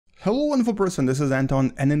Hello wonderful person, this is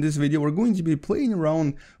Anton, and in this video we're going to be playing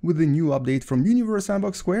around with the new update from Universe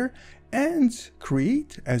Sandbox Square and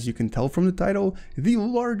create, as you can tell from the title, the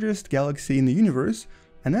largest galaxy in the universe,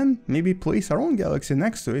 and then maybe place our own galaxy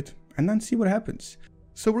next to it and then see what happens.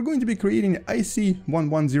 So we're going to be creating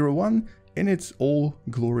IC1101 in its all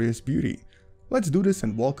glorious beauty. Let's do this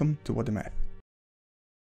and welcome to What the Math.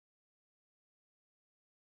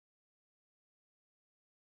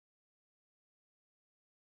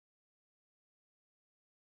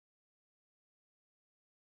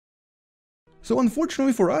 So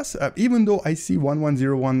unfortunately for us, even though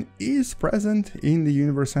IC1101 is present in the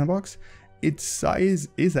Universe Sandbox, its size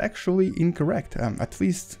is actually incorrect. At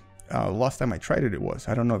least last time I tried it, it was.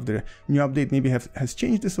 I don't know if the new update maybe has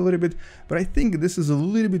changed this a little bit, but I think this is a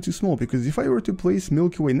little bit too small, because if I were to place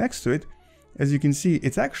Milky Way next to it, as you can see,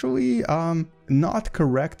 it's actually not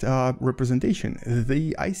correct representation.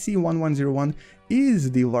 The IC1101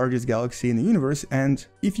 is the largest galaxy in the universe, and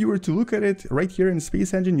if you were to look at it right here in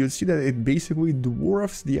Space Engine, you'd see that it basically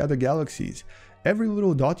dwarfs the other galaxies. Every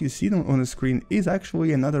little dot you see on the screen is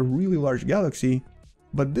actually another really large galaxy,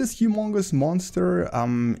 but this humongous monster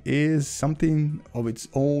is something of its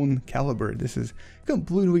own caliber. This is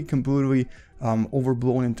completely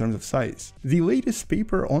overblown in terms of size. The latest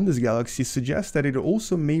paper on this galaxy suggests that it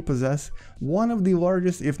also may possess one of the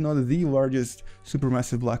largest, if not the largest,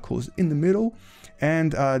 supermassive black holes in the middle.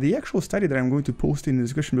 And the actual study that I'm going to post in the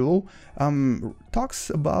description below talks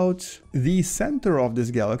about the center of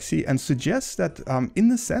this galaxy and suggests that in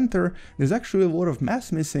the center there's actually a lot of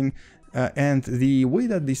mass missing. And the way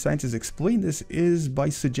that the scientists explain this is by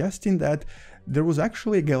suggesting that there was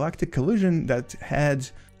actually a galactic collision that had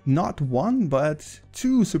not one, but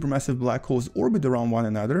two supermassive black holes orbit around one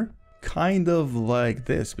another, kind of like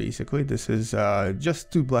this, basically. This is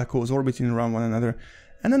just two black holes orbiting around one another,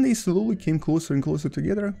 and then they slowly came closer and closer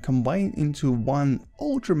together, combined into one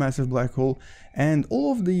ultramassive black hole, and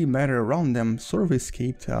all of the matter around them sort of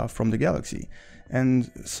escaped from the galaxy.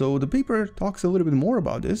 And so the paper talks a little bit more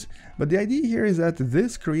about this, but the idea here is that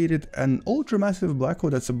this created an ultramassive black hole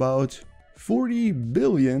that's about 40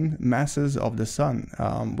 billion masses of the sun,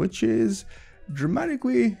 which is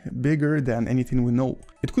dramatically bigger than anything we know.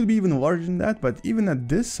 It could be even larger than that, but even at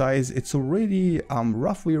this size, it's already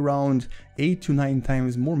roughly around 8 to 9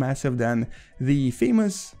 times more massive than the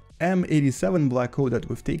famous M87 black hole that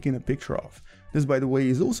we've taken a picture of. This, by the way,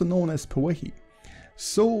 is also known as Pewehi.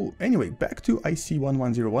 So anyway, back to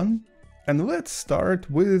IC1101, and let's start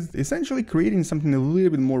with essentially creating something a little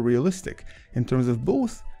bit more realistic in terms of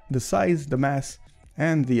both the size, the mass,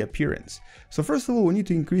 and the appearance. So first of all, we need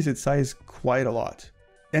to increase its size quite a lot.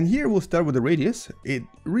 And here we'll start with the radius. It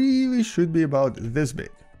really should be about this big.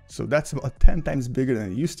 So that's about 10 times bigger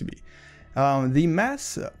than it used to be. The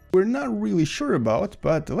mass, we're not really sure about,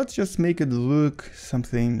 but let's just make it look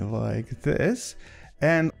something like this.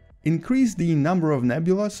 And increase the number of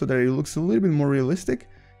nebula so that it looks a little bit more realistic,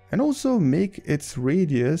 and also make its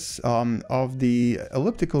radius of the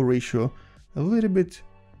elliptical ratio a little bit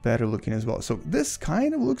better looking as well. So this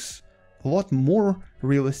kind of looks a lot more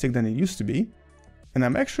realistic than it used to be, and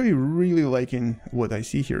I'm actually really liking what I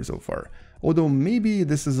see here so far. Although maybe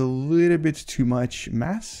this is a little bit too much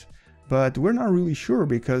mass, but we're not really sure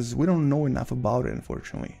because we don't know enough about it,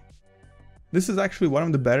 unfortunately. This is actually one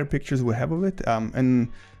of the better pictures we have of it,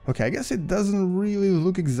 and okay, I guess it doesn't really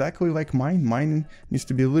look exactly like mine. Mine needs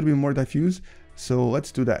to be a little bit more diffuse, so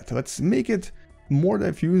let's do that. Let's make it more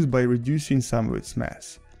diffuse by reducing some of its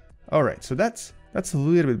mass. Alright, so that's a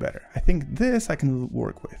little bit better. I think this I can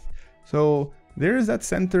work with. So there's that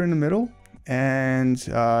center in the middle, and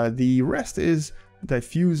the rest is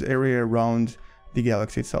diffuse area around the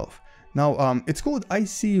galaxy itself. Now, it's called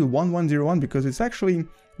IC1101 because it's actually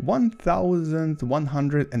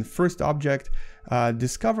 1101st object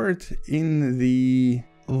discovered in the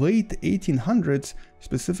late 1800s,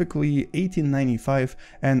 specifically 1895,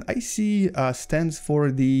 and IC stands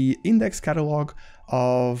for the Index Catalog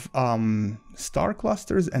of Star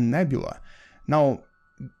Clusters and Nebula. Now,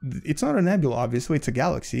 it's not a nebula, obviously, it's a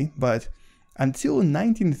galaxy, but until the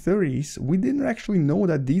 1930s, we didn't actually know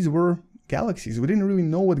that these were galaxies. We didn't really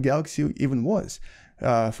know what galaxy even was.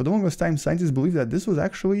 For the longest time, scientists believed that this was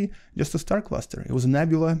actually just a star cluster. It was a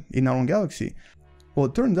nebula in our own galaxy. Well,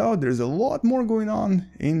 it turns out there's a lot more going on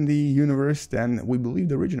in the universe than we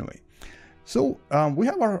believed originally. So we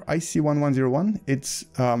have our IC1101. Its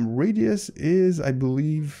radius is, I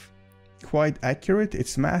believe, quite accurate.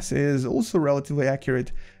 Its mass is also relatively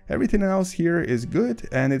accurate. Everything else here is good,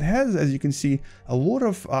 and it has, as you can see, a lot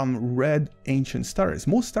of red ancient stars.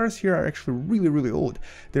 Most stars here are actually really old.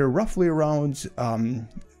 They're roughly around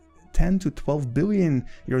 10 to 12 billion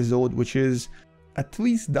years old, which is at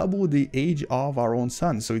least double the age of our own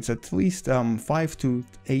sun. So it's at least 5 to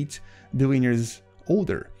 8 billion years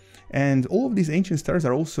older. And all of these ancient stars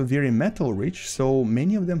are also very metal rich, so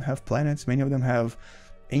many of them have planets, many of them have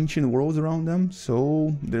ancient worlds around them,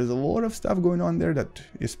 so there's a lot of stuff going on there that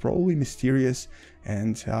is probably mysterious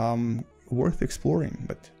and worth exploring,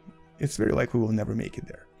 but it's very likely we'll never make it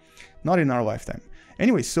there. Not in our lifetime.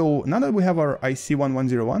 Anyway, so now that we have our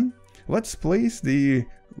IC1101, let's place the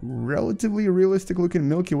relatively realistic looking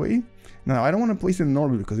Milky Way. Now, I don't want to place it in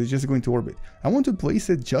orbit because it's just going to orbit. I want to place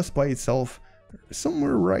it just by itself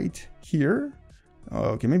somewhere right here.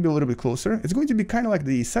 Okay, maybe a little bit closer. It's going to be kind of like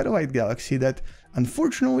the satellite galaxy that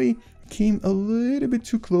unfortunately came a little bit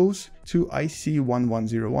too close to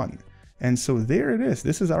IC1101. And so there it is.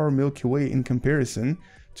 This is our Milky Way in comparison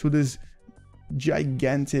to this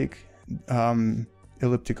gigantic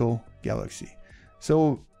elliptical galaxy.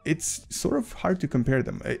 So it's sort of hard to compare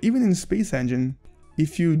them. Even in Space Engine,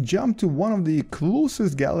 if you jump to one of the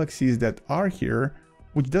closest galaxies that are here,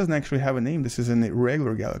 which doesn't actually have a name, this is an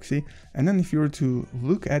irregular galaxy, and then if you were to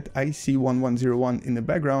look at IC1101 in the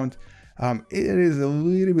background, it is a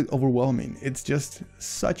little bit overwhelming. It's just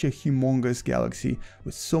such a humongous galaxy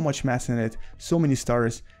with so much mass in it, so many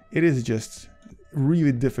stars. It is just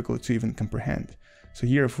really difficult to even comprehend. So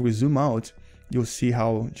here, if we zoom out, you'll see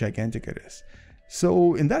how gigantic it is.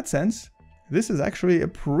 So in that sense, this is actually a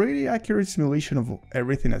pretty accurate simulation of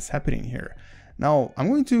everything that's happening here. Now, I'm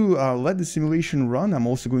going to let the simulation run. I'm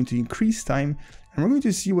also going to increase time, and we're going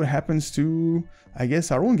to see what happens to, I guess,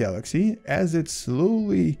 our own galaxy as it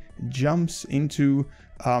slowly jumps into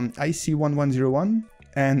IC1101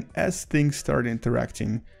 and as things start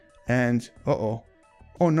interacting. And, oh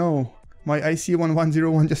no, my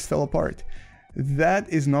IC1101 just fell apart. That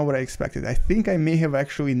is not what I expected. I think I may have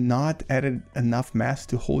actually not added enough mass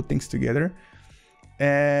to hold things together.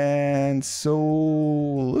 And so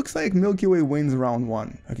looks like Milky Way wins round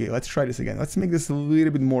 1. Okay, let's try this again. Let's make this a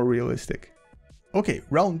little bit more realistic. Okay,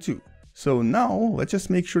 round 2. So now let's just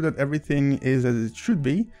make sure that everything is as it should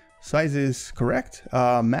be. Size is correct.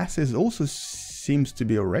 Masses also seems to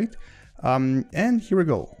be alright. And here we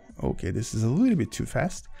go. Okay, this is a little bit too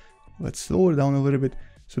fast. Let's slow it down a little bit.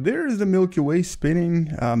 So there is the Milky Way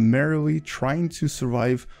spinning merrily, trying to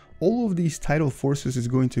survive all of these tidal forces it's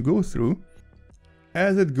going to go through.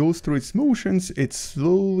 As it goes through its motions, it's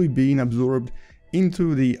slowly being absorbed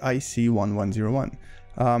into the IC1101.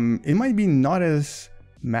 It might be not as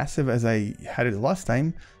massive as I had it last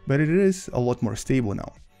time, but it is a lot more stable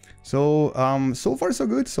now. So, so far so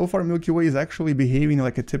good. So far Milky Way is actually behaving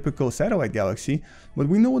like a typical satellite galaxy, but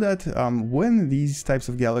we know that when these types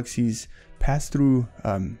of galaxies pass through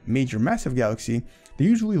major massive galaxy, they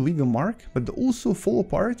usually leave a mark, but they also fall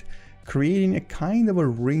apart, creating a kind of a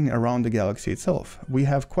ring around the galaxy itself. We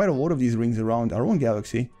have quite a lot of these rings around our own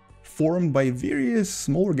galaxy, formed by various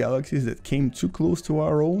smaller galaxies that came too close to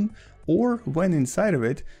our own or went inside of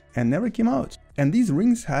it and never came out. And these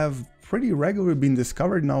rings have pretty regularly been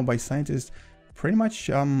discovered now by scientists pretty much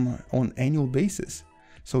on annual basis.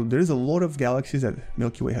 So there's a lot of galaxies that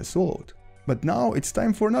Milky Way has swallowed. But now it's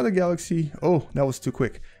time for another galaxy. Oh, that was too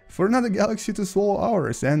quick. For another galaxy to swallow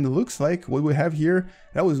ours, and it looks like what we have here,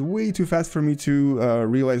 that was way too fast for me to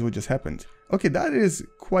realize what just happened. Okay, that is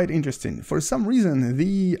quite interesting. For some reason,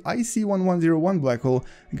 the IC1101 black hole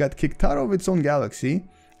got kicked out of its own galaxy,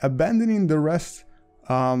 abandoning the rest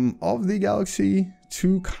of the galaxy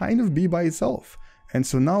to kind of be by itself. And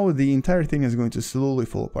so now the entire thing is going to slowly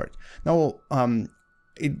fall apart. Now,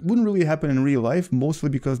 it wouldn't really happen in real life, mostly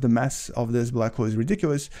because the mass of this black hole is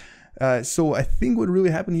ridiculous. So I think what really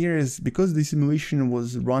happened here is because the simulation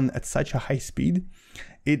was run at such a high speed,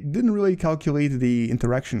 it didn't really calculate the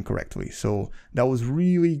interaction correctly. So that was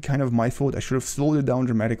really kind of my fault. I should have slowed it down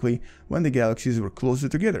dramatically when the galaxies were closer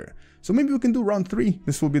together. So maybe we can do round 3.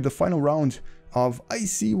 This will be the final round of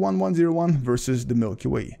IC1101 versus the Milky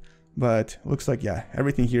Way. But looks like, yeah,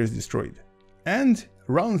 everything here is destroyed. And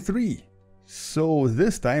round 3. So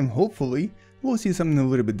this time, hopefully, we'll see something a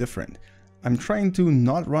little bit different. I'm trying to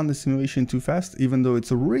not run the simulation too fast, even though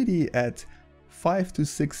it's already at 5 to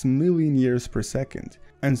 6 million years per second.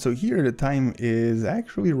 And so here the time is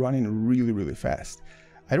actually running really fast.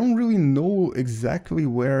 I don't really know exactly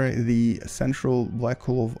where the central black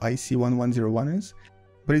hole of IC1101 is,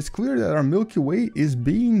 but it's clear that our Milky Way is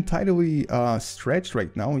being tidally stretched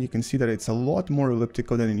right now. You can see that it's a lot more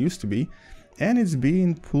elliptical than it used to be, and it's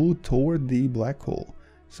being pulled toward the black hole.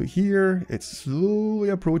 So here it's slowly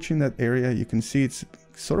approaching that area. You can see it's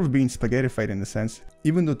sort of being spaghettified in a sense,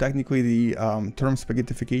 even though technically the term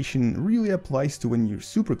spaghettification really applies to when you're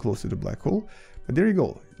super close to the black hole. But there you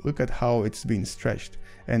go. look at how it's been stretched.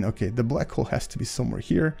 And okay, the black hole has to be somewhere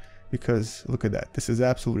here, because look at that. This is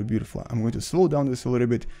absolutely beautiful. I'm going to slow down this a little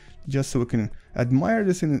bit just so we can admire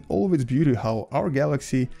this in all of its beauty, how our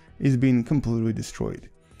galaxy is being completely destroyed.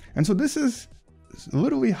 And so this is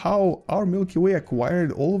literally how our Milky Way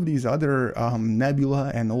acquired all of these other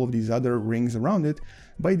nebula and all of these other rings around it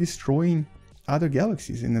by destroying other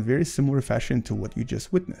galaxies in a very similar fashion to what you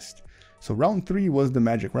just witnessed. So round 3 was the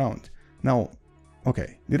magic round. Now,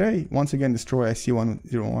 okay, did I once again destroy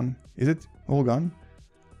IC101? Is it all gone?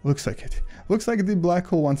 Looks like it. Looks like the black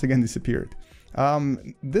hole once again disappeared.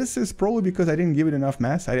 This is probably because I didn't give it enough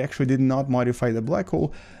mass. I actually did not modify the black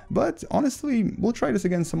hole, but honestly, we'll try this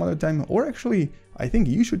again some other time, or actually, I think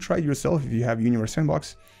you should try it yourself if you have Universe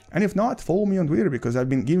Sandbox, and if not, follow me on Twitter, because I've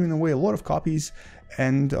been giving away a lot of copies,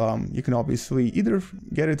 and you can obviously either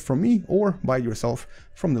get it from me or buy it yourself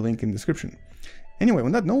from the link in the description. Anyway,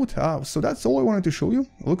 on that note, so that's all I wanted to show you.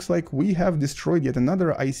 Looks like we have destroyed yet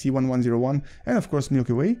another IC1101 and of course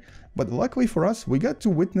Milky Way, but luckily for us, we got to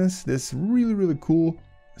witness this really cool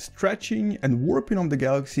stretching and warping of the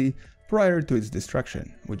galaxy prior to its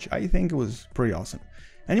destruction, which I think was pretty awesome.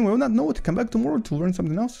 Anyway, on that note, come back tomorrow to learn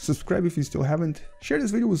something else, subscribe if you still haven't, share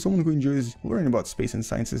this video with someone who enjoys learning about space and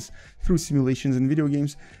sciences through simulations and video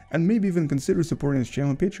games, and maybe even consider supporting this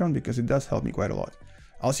channel on Patreon because it does help me quite a lot.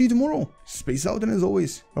 I'll see you tomorrow. Space out, and as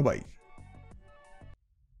always, bye bye.